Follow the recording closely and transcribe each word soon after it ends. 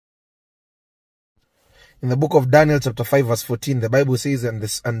In the book of Daniel chapter 5 verse 14, the Bible says, and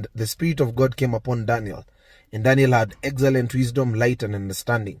the Spirit of God came upon Daniel, and Daniel had excellent wisdom, light, and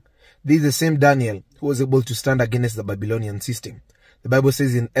understanding. This is the same Daniel who was able to stand against the Babylonian system. The Bible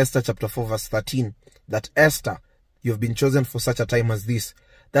says in Esther chapter 4 verse 13, that Esther, you have been chosen for such a time as this.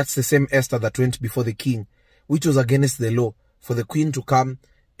 That's the same Esther that went before the king, which was against the law for the queen to come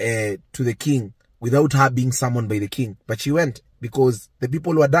to the king without her being summoned by the king. But she went because the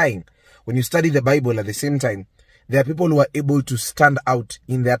people were dying. When you study the Bible at the same time, there are people who are able to stand out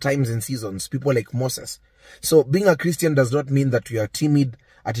in their times and seasons, people like Moses. So being a Christian does not mean that we are timid,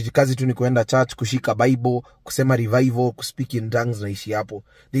 ati kazi tu ni kuenda church, kushika Bible, kusema revival, kuspeak in tongues na ishi hapo.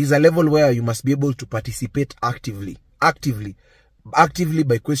 There is a level where you must be able to participate actively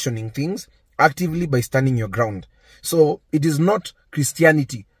by questioning things, actively by standing your ground. So it is not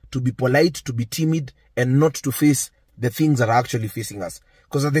Christianity to be polite, to be timid, and not to face the things that are actually facing us.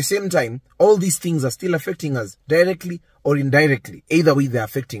 Because at the same time, all these things are still affecting us, directly or indirectly. Either way, they're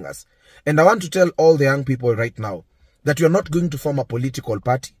affecting us. And I want to tell all the young people right now that we are not going to form a political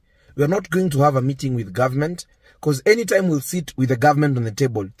party. We are not going to have a meeting with government. Because anytime we'll sit with the government on the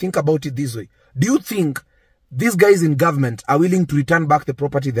table, think about it this way. Do you think these guys in government are willing to return back the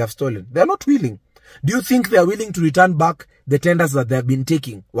property they have stolen? They are not willing. Do you think they are willing to return back the tenders that they have been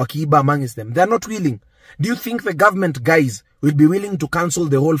taking, wakiiba amongst them? They are not willing. Do you think the government guys will be willing to cancel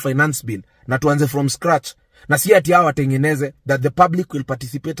the whole finance bill, na tuanze from scratch, na si ati hawa watengeneze, that the public will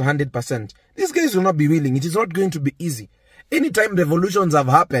participate 100%? These guys will not be willing. It is not going to be easy. Anytime revolutions have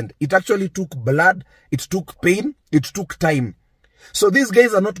happened, it actually took blood, it took pain, it took time. So these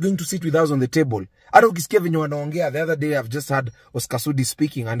guys are not going to sit with us on the table. Hata ukisikia venye wanaongea, the other day I've just had Oscar Sudi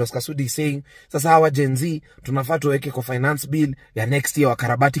speaking, and Oscar Sudi saying, sasa hawa Gen Z, tunafaa tuweke kwa finance bill ya next year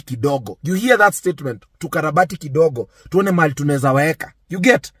wakarabati kidogo. You hear that statement? Tukarabati kidogo. Tuone mali tunaweza waeka. You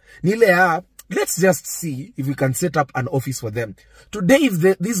get? Nile ya, let's just see if we can set up an office for them. Today,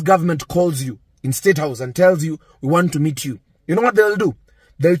 if this government calls you in State House and tells you, we want to meet you, you know what they'll do?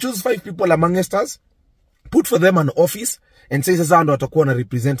 They'll choose 5 people amongst us, put for them an office, and say, sasa ndo watakuwa na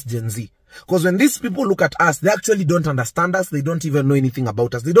represent Gen Z. Because when these people look at us, they actually don't understand us. They don't even know anything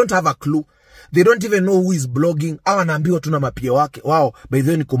about us. They don't have a clue. They don't even know who is blogging. Awa naambiwa tuna mapia wake. Wow, by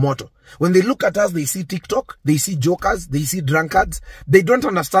the way ni kumoto. When they look at us, they see TikTok, they see jokers, they see drunkards. They don't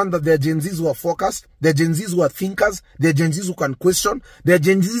understand that they're Gen Zs who are focused, they're Gen Zs who are thinkers, they're Gen Zs who can question, they're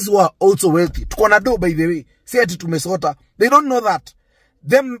Gen Zs who are also wealthy. Tukona do, by the way. Say ati tumesota. They don't know that.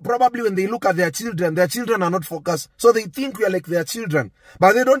 Them probably when they look at their children are not focused. So they think we are like their children.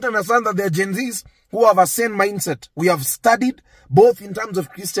 But they don't understand that they're Gen Zs who have a sane mindset. We have studied both in terms of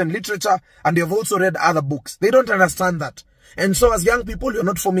Christian literature and they have also read other books. They don't understand that. And so as young people, you're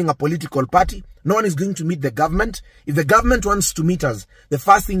not forming a political party. No one is going to meet the government. If the government wants to meet us, the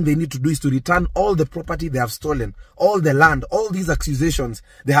first thing they need to do is to return all the property they have stolen, all the land, all these accusations.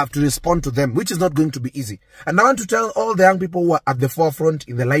 They have to respond to them, which is not going to be easy. And I want to tell all the young people who are at the forefront,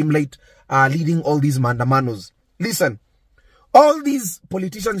 in the limelight, leading all these mandamanos. Listen, all these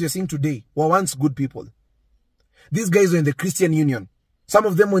politicians you're seeing today were once good people. These guys were in the Christian Union. Some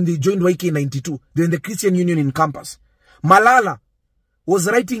of them, when they joined YK92, they're in the Christian Union in campus. Malala was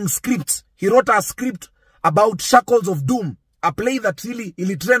writing scripts. He wrote a script about Shackles of Doom, a play that really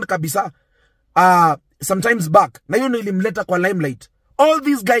trend kabisa sometimes back. Na yun ilimleta kwa limelight. All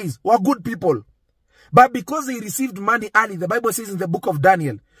these guys were good people. But because they received money early, the Bible says in the book of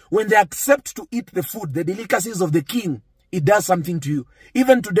Daniel, when they accept to eat the food, the delicacies of the king, it does something to you.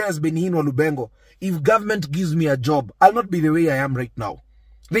 Even today as Benigno Lubengo, if government gives me a job, I'll not be the way I am right now.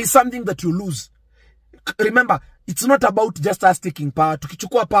 There is something that you lose. Remember, it's not about just us taking power.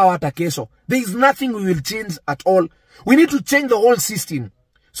 Tukichukua power hata kesho. There is nothing we will change at all. We need to change the whole system.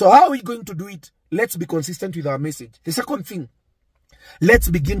 So how are we going to do it? Let's be consistent with our message. The second thing, let's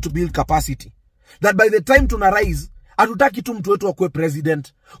begin to build capacity. That by the time tuna rise, hatutaki tu mtu wetu akue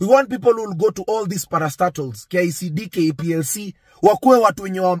president. We want people who will go to all these parastatals, KICD, KPLC, wakue watu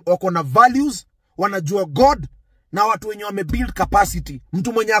wenye wako na values, wanajua God, na watu wenye wame build capacity.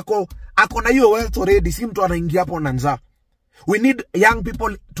 Mtu mwenye ako na hiyo wealth already, si mtu anaingia hapo na njaa. We need young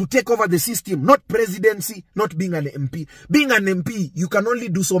people to take over the system, not presidency, not being an MP. Being an MP, you can only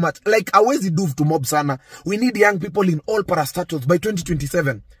do so much. Like hawezi do to mob sana. We need young people in all parastatals by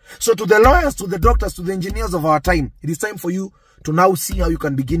 2027. So to the lawyers, to the doctors, to the engineers of our time, it is time for you to now see how you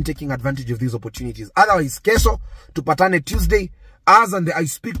can begin taking advantage of these opportunities. Otherwise, kesho, tupatane Tuesday, us and the I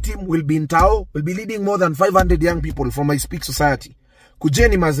Speak team will be in Tao. We'll be leading more than 500 young people from I Speak Society.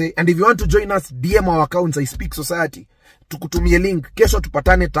 Kujeni maze, and if you want to join us, DM our accounts, I Speak Society. Tukutumie link. Kesho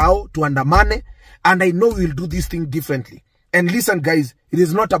tupatane Tao, tuandamane, and I know we will do this thing differently. And listen guys, it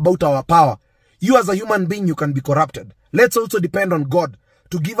is not about our power. You as a human being, you can be corrupted. Let's also depend on God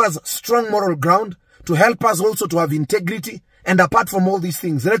to give us strong moral ground, to help us also to have integrity. And apart from all these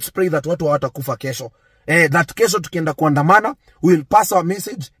things, let's pray that watu hawatakufa kesho. That kesho tukienda kuandamana, we will pass our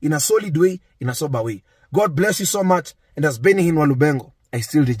message in a solid way, in a sober way. God bless you so much. And as Benny Hinn wa Lubengo, I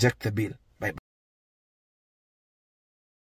still reject the bill.